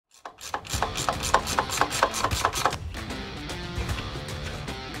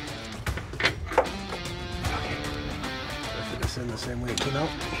same way it came out.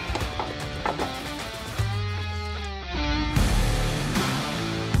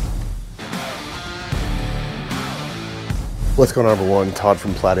 What's going on, everyone? Todd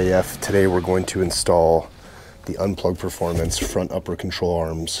from PlaidAF. Today we're going to install the Unplugged Performance front upper control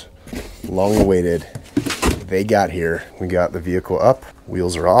arms. Long awaited. They got here. We got the vehicle up,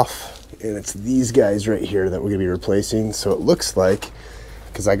 wheels are off, and it's these guys right here that we're gonna be replacing. So it looks like,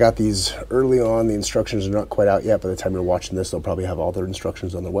 because I got these early on, the instructions are not quite out yet. By the time you're watching this, they'll probably have all their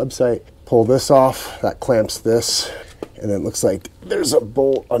instructions on their website. Pull this off, that clamps this, and then it looks like there's a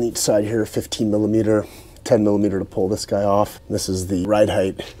bolt on each side here, 15 millimeter. 10 millimeter to pull this guy off. This is the ride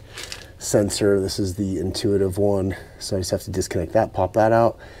height sensor. This is the intuitive one. So I just have to disconnect that, pop that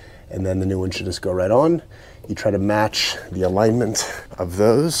out, and then the new one should just go right on. You try to match the alignment of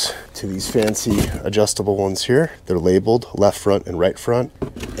those to these fancy adjustable ones here. They're labeled left front and right front.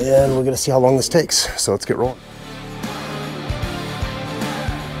 And we're gonna see how long this takes. So let's get rolling.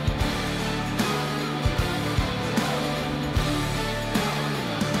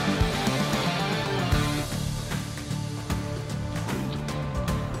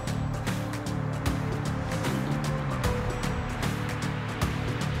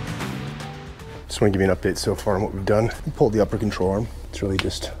 Just want to give you an update so far on what we've done. We pulled the upper control arm. It's really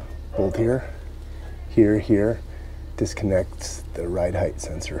just bolt here, here, here. Disconnect the ride height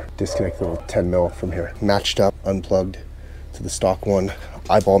sensor. Disconnect the little 10 mil from here. Matched up, unplugged to the stock one.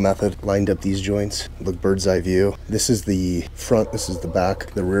 Eyeball method, lined up these joints. Look bird's eye view. This is the front, this is the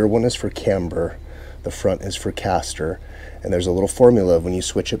back. The rear one is for camber. The front is for caster. And there's a little formula when you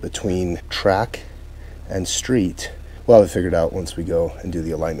switch it between track and street. We'll have it figured out once we go and do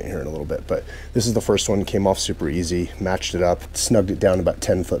the alignment here in a little bit. But this is the first one, came off super easy, matched it up, snugged it down to about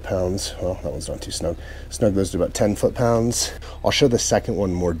 10 foot-pounds. Well, that one's not too snug. Snugged those to about 10 foot-pounds. I'll show the second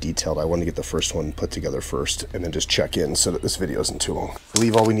one more detailed. I wanted to get the first one put together first and then just check in so that this video isn't too long. I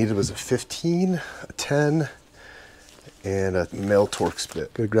believe all we needed was a 15, a 10, and a male Torx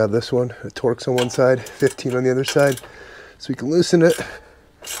bit. Gonna grab this one, a Torx on one side, 15 on the other side, so we can loosen it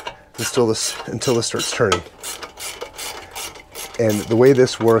until this starts turning. And the way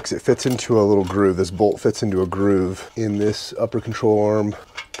this works, it fits into a little groove. This bolt fits into a groove in this upper control arm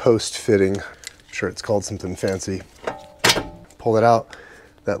post fitting. I'm sure it's called something fancy. Pull it out,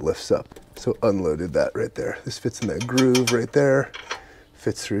 that lifts up. So unloaded that right there. This fits in that groove right there.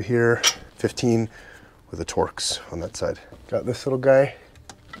 Fits through here. 15 with a Torx on that side. Got this little guy.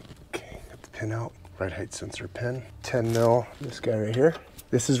 Okay, got the pin out. Ride height sensor pin. 10 mil, this guy right here.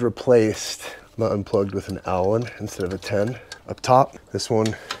 This is replaced, not unplugged, with an Allen instead of a 10. Up top, this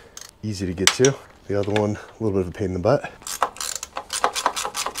one, easy to get to. The other one, a little bit of a pain in the butt.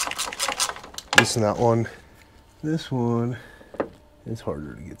 Loosen that one. This one is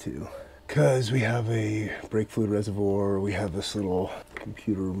harder to get to because we have a brake fluid reservoir. We have this little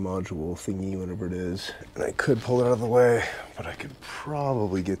computer module thingy, whatever it is. And I could pull it out of the way, but I could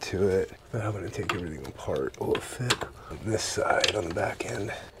probably get to it. But I'm gonna take everything apart. Will it fit on this side, on the back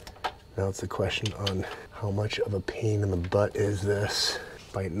end? Now it's a question on how much of a pain in the butt is this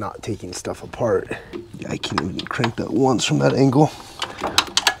by not taking stuff apart. I can't even crank that once from that angle.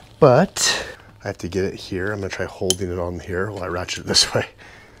 But I have to get it here. I'm gonna try holding it on here while I ratchet it this way.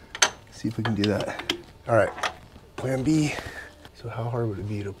 See if we can do that. All right, plan B. So how hard would it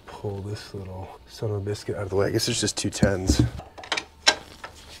be to pull this little son of a biscuit out of the way? I guess there's just two 10s.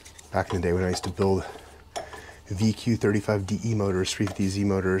 Back in the day when I used to build VQ35DE motors, 350Z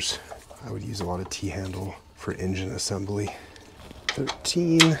motors, I would use a lot of T-handle for engine assembly.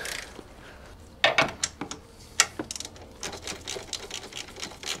 13.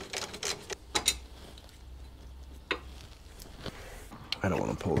 I don't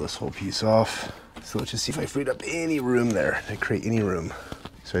want to pull this whole piece off. So let's just see if I freed up any room there. Did I create any room?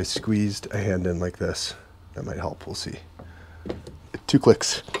 So I squeezed a hand in like this. That might help, we'll see. 2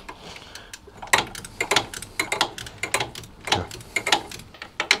 clicks.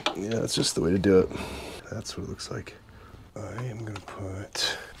 Yeah, that's just the way to do it. That's what it looks like. I am gonna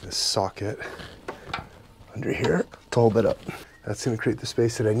put this socket under here to hold that up. That's gonna create the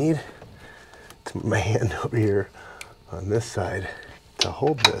space that I need to put my hand over here on this side to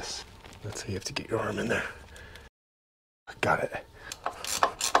hold this. That's how you have to get your arm in there. Got it.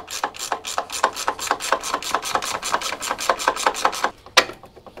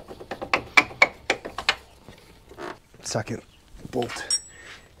 Second bolt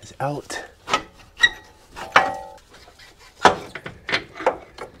is out.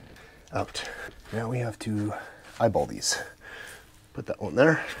 Out. Now we have to eyeball these. Put that one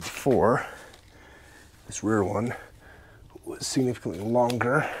there. Before, this rear one was significantly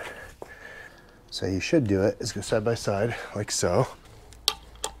longer. So you should do it is go side by side, like so.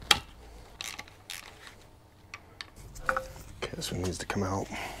 Okay, this one needs to come out.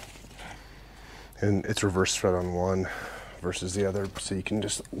 And it's reverse thread on one versus the other, so you can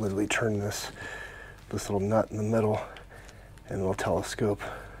just literally turn this little nut in the middle and it'll telescope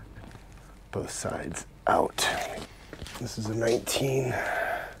both sides out. This is a 19.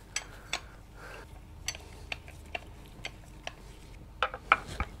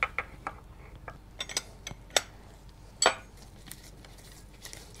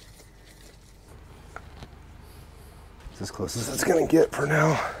 It's as close as it's gonna get for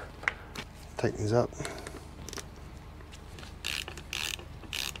now. Tighten these up.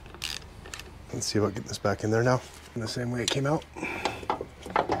 Let's see about getting this back in there now in the same way it came out.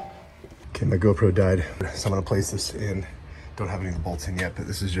 Okay, my GoPro died, so I'm gonna place this in. Don't have any of the bolts in yet, but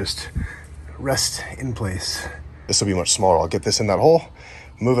this is just rest in place. This will be much smaller. I'll get this in that hole,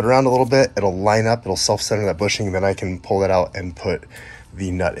 move it around a little bit, it'll line up, it'll self-center that bushing, and then I can pull it out and put the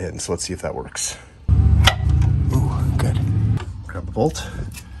nut in. So let's see if that works. Ooh, good. Grab the bolt.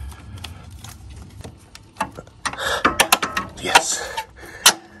 Yes.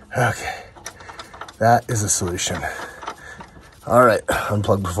 Okay. That is a solution. All right,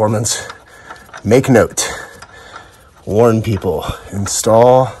 Unplugged Performance. Make note. Warn people.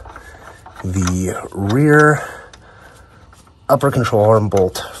 Install the rear upper control arm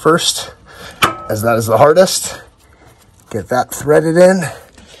bolt first, as that is the hardest. Get that threaded in,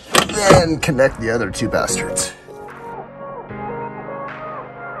 then connect the other two bastards.